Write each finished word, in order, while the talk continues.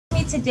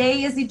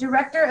today is the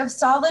Director of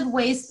Solid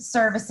Waste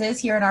Services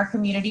here in our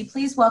community.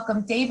 Please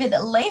welcome David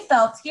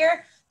Layfelt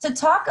here to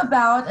talk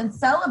about and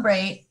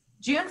celebrate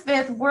June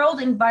 5th, World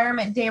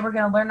Environment Day. We're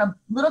going to learn a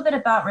little bit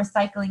about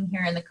recycling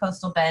here in the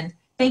Coastal Bend.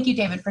 Thank you,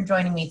 David, for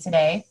joining me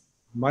today.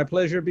 My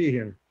pleasure to be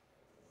here.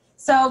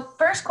 So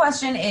first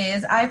question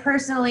is, I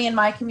personally in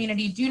my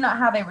community do not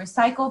have a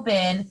recycle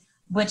bin,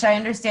 which I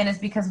understand is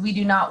because we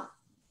do not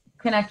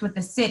connect with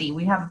the city.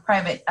 We have a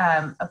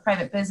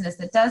private business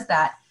that does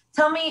that.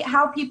 Tell me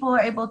how people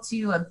are able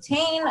to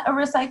obtain a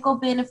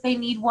recycle bin if they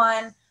need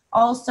one.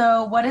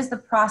 Also, what is the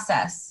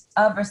process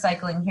of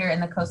recycling here in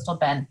the Coastal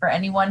Bend for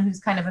anyone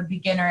who's kind of a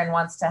beginner and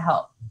wants to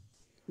help?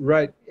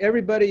 Right.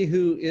 Everybody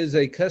who is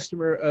a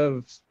customer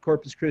of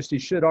Corpus Christi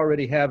should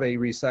already have a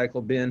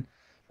recycle bin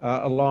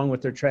along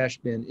with their trash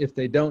bin. If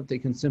they don't, they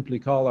can simply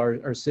call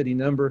our city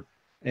number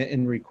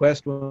and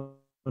request one.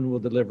 We'll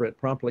deliver it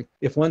promptly.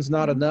 If one's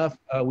not enough,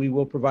 we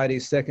will provide a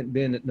second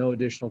bin at no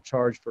additional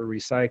charge for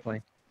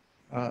recycling.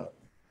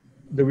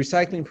 The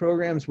recycling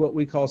program is what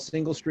we call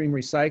single stream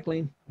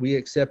recycling. We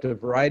accept a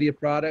variety of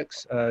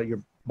products,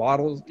 your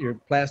bottles, your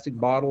plastic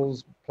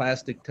bottles,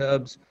 plastic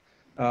tubs,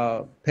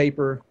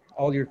 paper,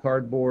 all your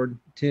cardboard,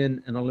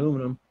 tin, and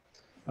aluminum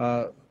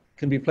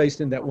can be placed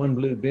in that one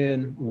blue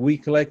bin. We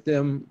collect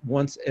them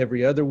once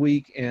every other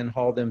week and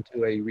haul them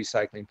to a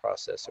recycling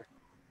processor.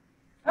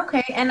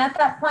 Okay, and at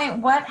that point,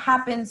 what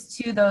happens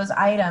to those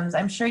items?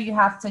 I'm sure you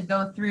have to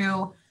go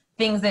through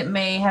things that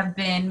may have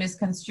been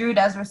misconstrued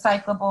as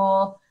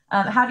recyclable.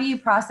 How do you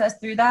process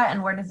through that,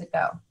 and where does it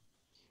go?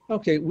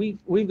 Okay,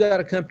 we've got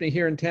a company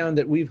here in town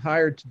that we've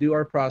hired to do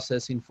our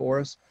processing for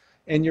us.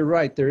 And you're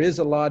right, there is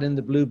a lot in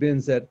the blue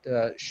bins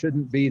that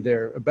shouldn't be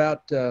there.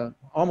 About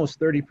almost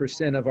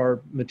 30% of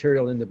our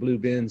material in the blue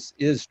bins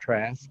is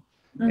trash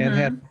and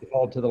have to be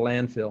hauled to the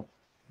landfill.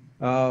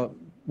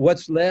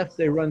 What's left,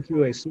 they run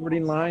through a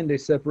sorting line. They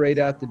separate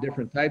out the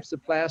different types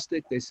of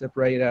plastic. They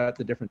separate out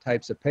the different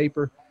types of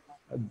paper.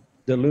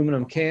 The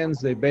aluminum cans,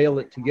 they bale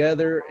it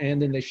together,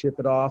 and then they ship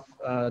it off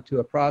to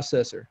a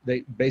processor.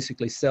 They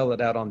basically sell it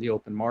out on the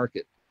open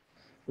market.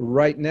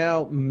 Right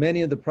now,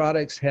 many of the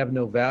products have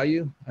no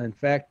value. In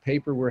fact,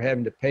 paper, we're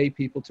having to pay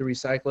people to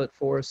recycle it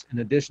for us in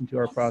addition to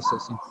our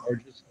processing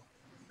charges.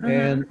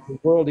 And the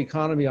world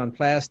economy on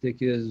plastic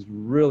is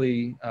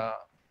really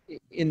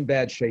in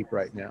bad shape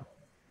right now.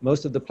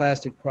 Most of the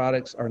plastic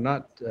products are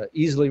not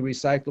easily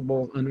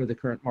recyclable under the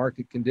current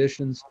market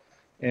conditions,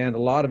 and a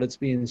lot of it's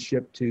being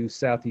shipped to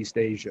Southeast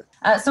Asia.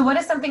 So what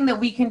is something that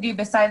we can do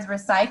besides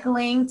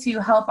recycling to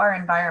help our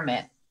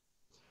environment?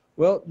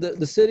 Well,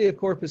 the city of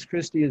Corpus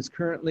Christi is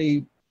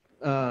currently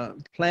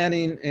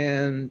planning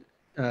and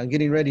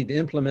getting ready to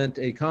implement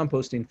a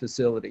composting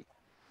facility.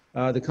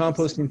 The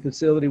composting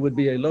facility would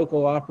be a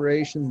local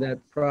operation that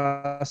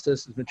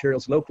processes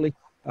materials locally.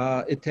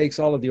 It takes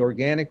all of the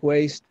organic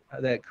waste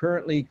that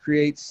currently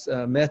creates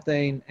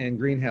methane and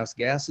greenhouse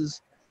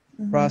gases,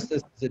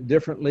 processes it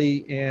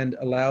differently, and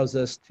allows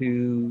us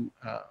to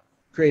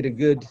create a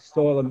good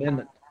soil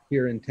amendment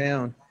here in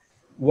town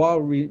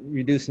while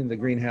reducing the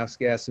greenhouse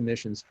gas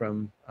emissions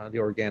from the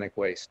organic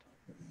waste.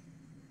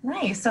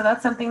 Nice. So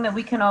that's something that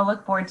we can all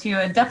look forward to.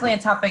 Definitely a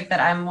topic that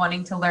I'm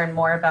wanting to learn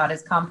more about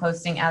is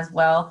composting as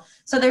well.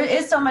 So there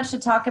is so much to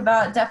talk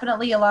about.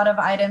 Definitely a lot of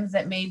items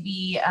that may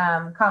be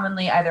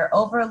commonly either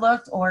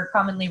overlooked or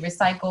commonly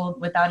recycled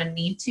without a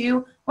need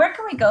to. Where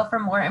can we go for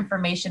more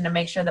information to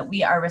make sure that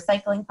we are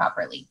recycling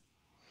properly?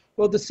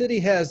 Well, the city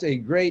has a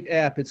great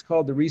app. It's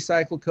called the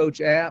Recycle Coach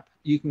app.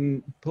 You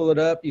can pull it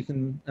up. You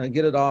can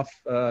get it off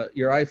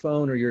your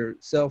iPhone or your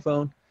cell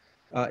phone.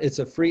 It's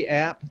a free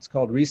app. It's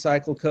called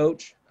Recycle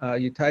Coach.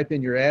 You type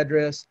in your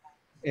address,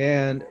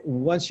 and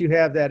once you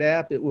have that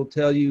app, it will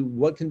tell you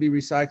what can be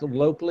recycled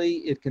locally.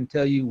 It can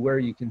tell you where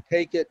you can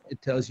take it. It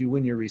tells you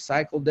when your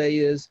recycle day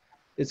is.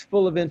 It's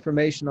full of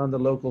information on the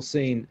local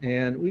scene,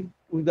 and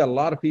we've got a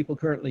lot of people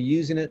currently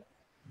using it,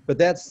 but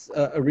that's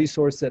a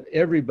resource that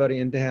everybody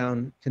in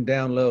town can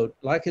download.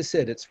 Like I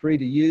said, it's free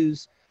to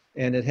use,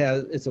 and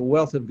it's a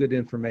wealth of good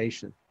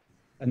information.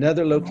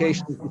 Another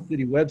location is the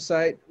city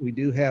website. We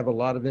do have a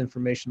lot of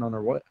information on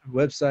our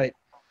website.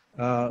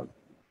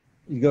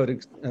 You go to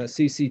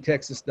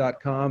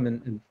cctexas.com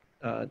and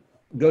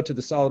go to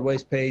the solid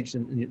waste page,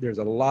 and there's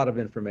a lot of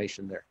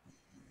information there.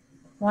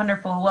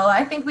 Wonderful. Well,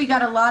 I think we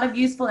got a lot of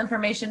useful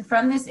information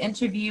from this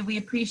interview. We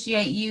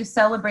appreciate you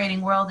celebrating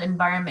World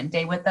Environment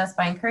Day with us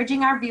by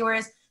encouraging our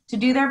viewers to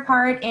do their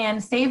part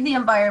and save the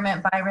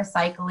environment by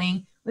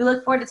recycling. We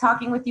look forward to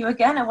talking with you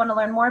again. I want to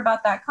learn more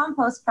about that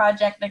compost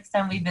project next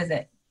time we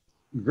visit.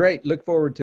 Great. Look forward to it.